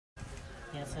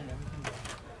So,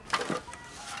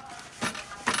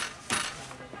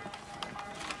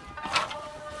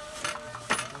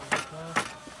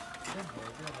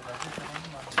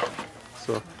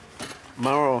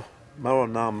 Maro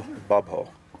Nam Babho.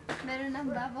 Mero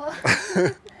naam Babo.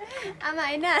 I'm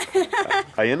Aina.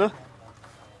 Aina?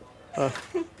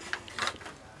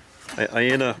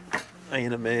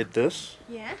 Aina made this.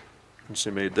 Yeah. And she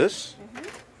made this.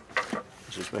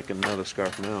 She's making another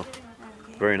scarf now. Okay.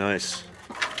 Very nice.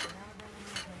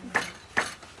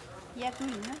 Yeah, cool,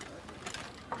 no?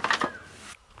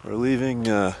 We're leaving.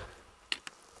 That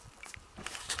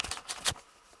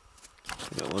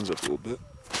lens up a little bit.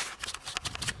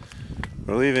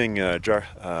 We're leaving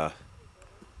Muktinath.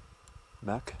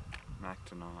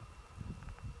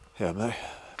 Yeah,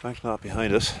 Muktinath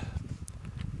behind us.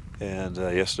 And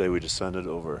yesterday we descended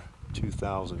over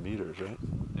 2,000 meters, right?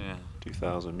 Yeah.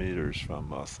 2,000 meters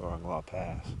from Thorongla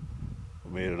Pass.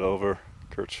 We made it over.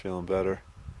 Kurt's feeling better.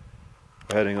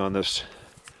 We're heading on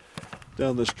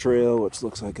down this trail, which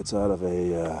looks like it's out of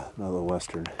another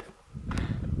western.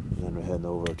 And then we're heading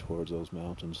over towards those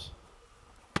mountains.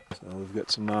 So we've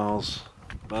got some miles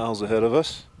ahead of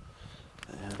us.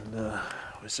 And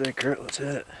we say, Kurt, let's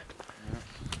hit it.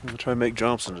 We'll try and make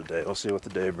Jomsom today. We'll see what the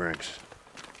day brings.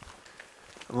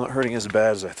 I'm not hurting as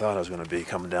bad as I thought I was going to be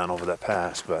coming down over that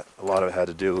pass, but a lot of it had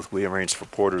to do with we arranged for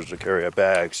porters to carry our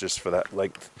bags just for that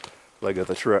leg of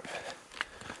the trip.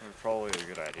 It was probably a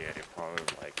good idea. You probably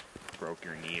like broke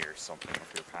your knee or something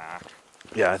with your pack.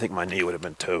 Yeah, I think my knee would have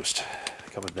been toast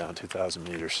coming down 2,000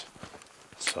 meters.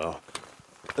 So,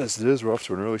 as it is, we're off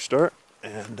to an early start,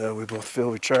 and we both feel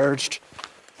recharged.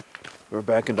 We're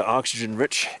back into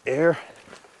oxygen-rich air,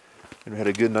 and we had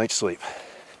a good night's sleep.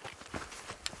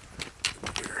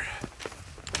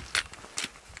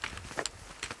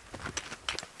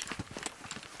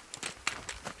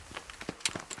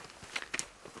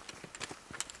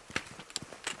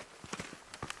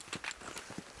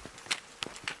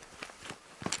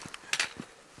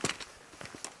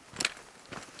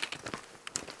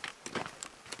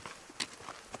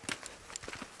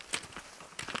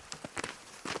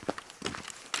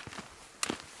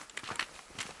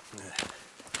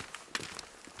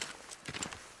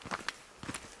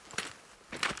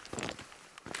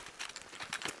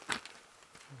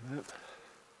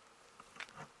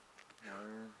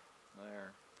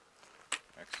 There.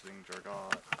 Exiting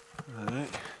Jargot.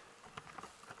 Alright.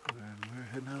 And we're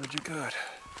heading out of Jargot.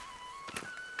 Do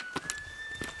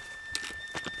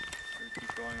we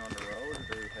keep going on the road or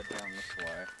do we head down this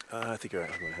way? I think you're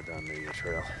right. I'm going to head down the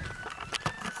trail.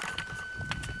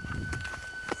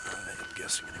 I'm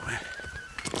guessing anyway.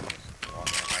 Along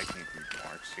the hiking route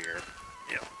marks here.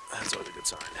 Yeah, that's always a good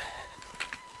sign.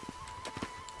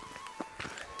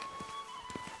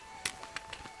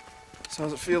 So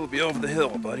how's it feel to be over the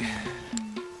hill, buddy?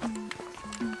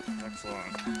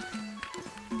 Excellent.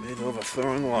 Made over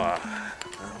Thorongla.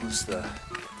 That was the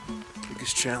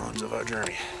biggest challenge of our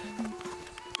journey.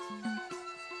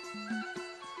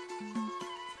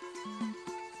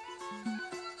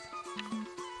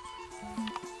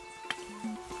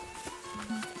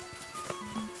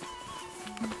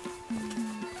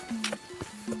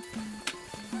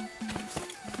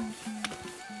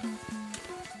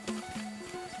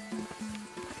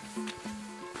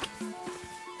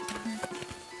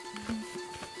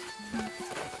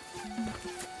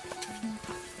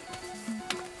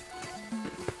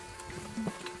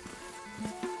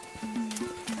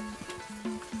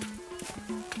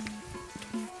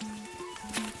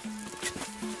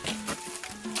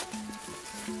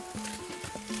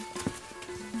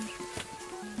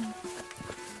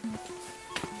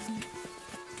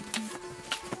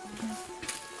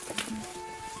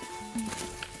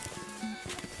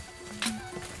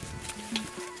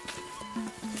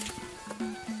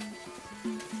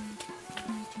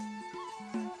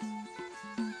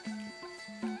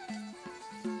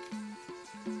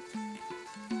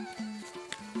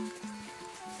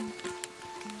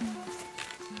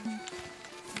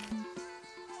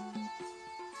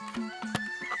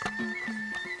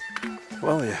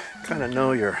 Well, you kind of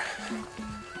know you're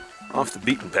off the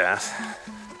beaten path,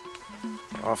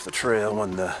 off the trail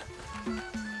when the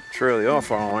trail you're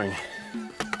following,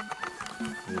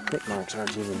 the print marks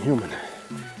aren't even human.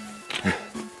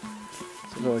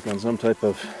 It's like on some type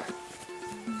of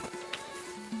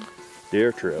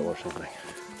deer trail or something.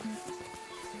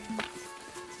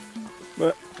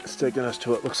 But it's taking us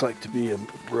to what looks like to be a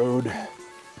road,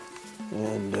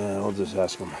 and I'll just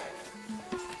ask them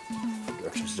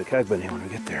directions to Kagbani when we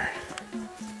get there.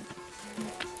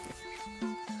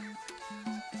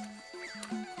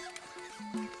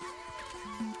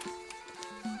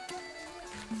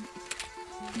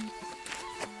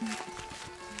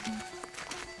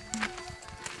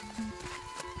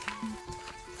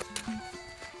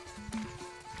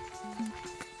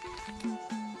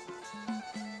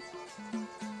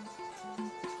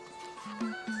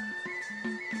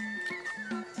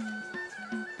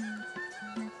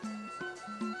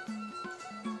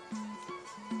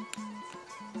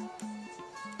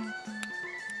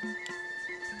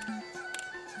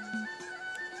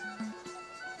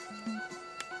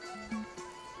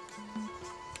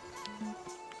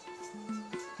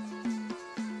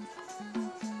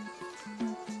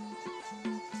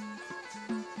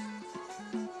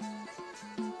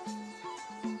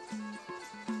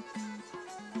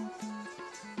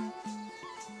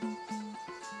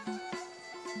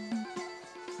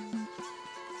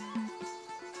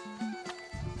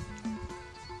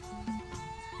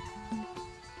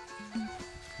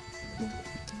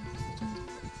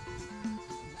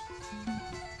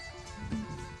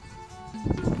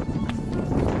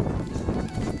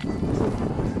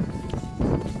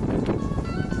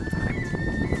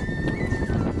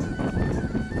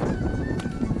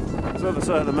 This other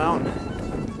side of the mountain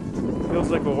feels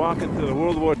like we're walking through the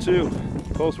World War II,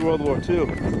 post-World War II.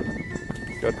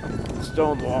 Got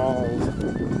stone walls.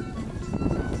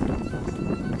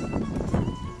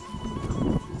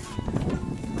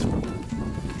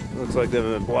 Looks like they've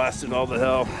been blasted all to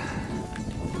hell.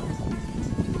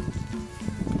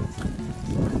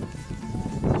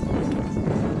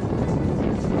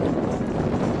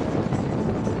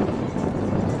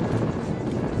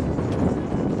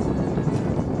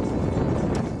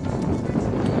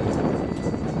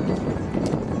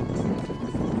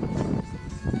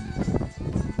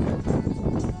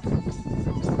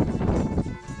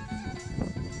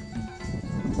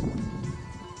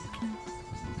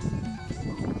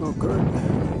 Oh, Kurt,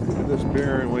 look at this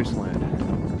barren wasteland.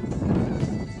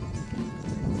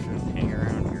 Shouldn't hang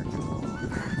around here too long.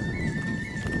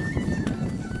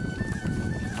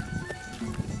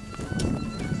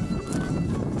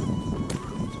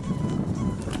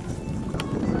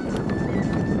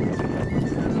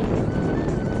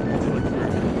 I feel like we're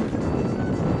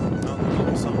out in the middle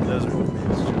of some desert.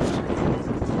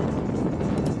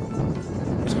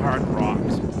 It's hard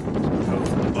rocks. It goes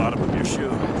to the bottom of your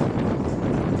shoe.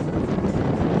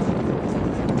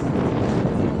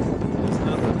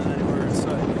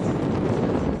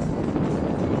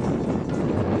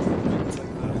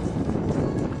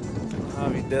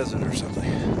 Desert or something.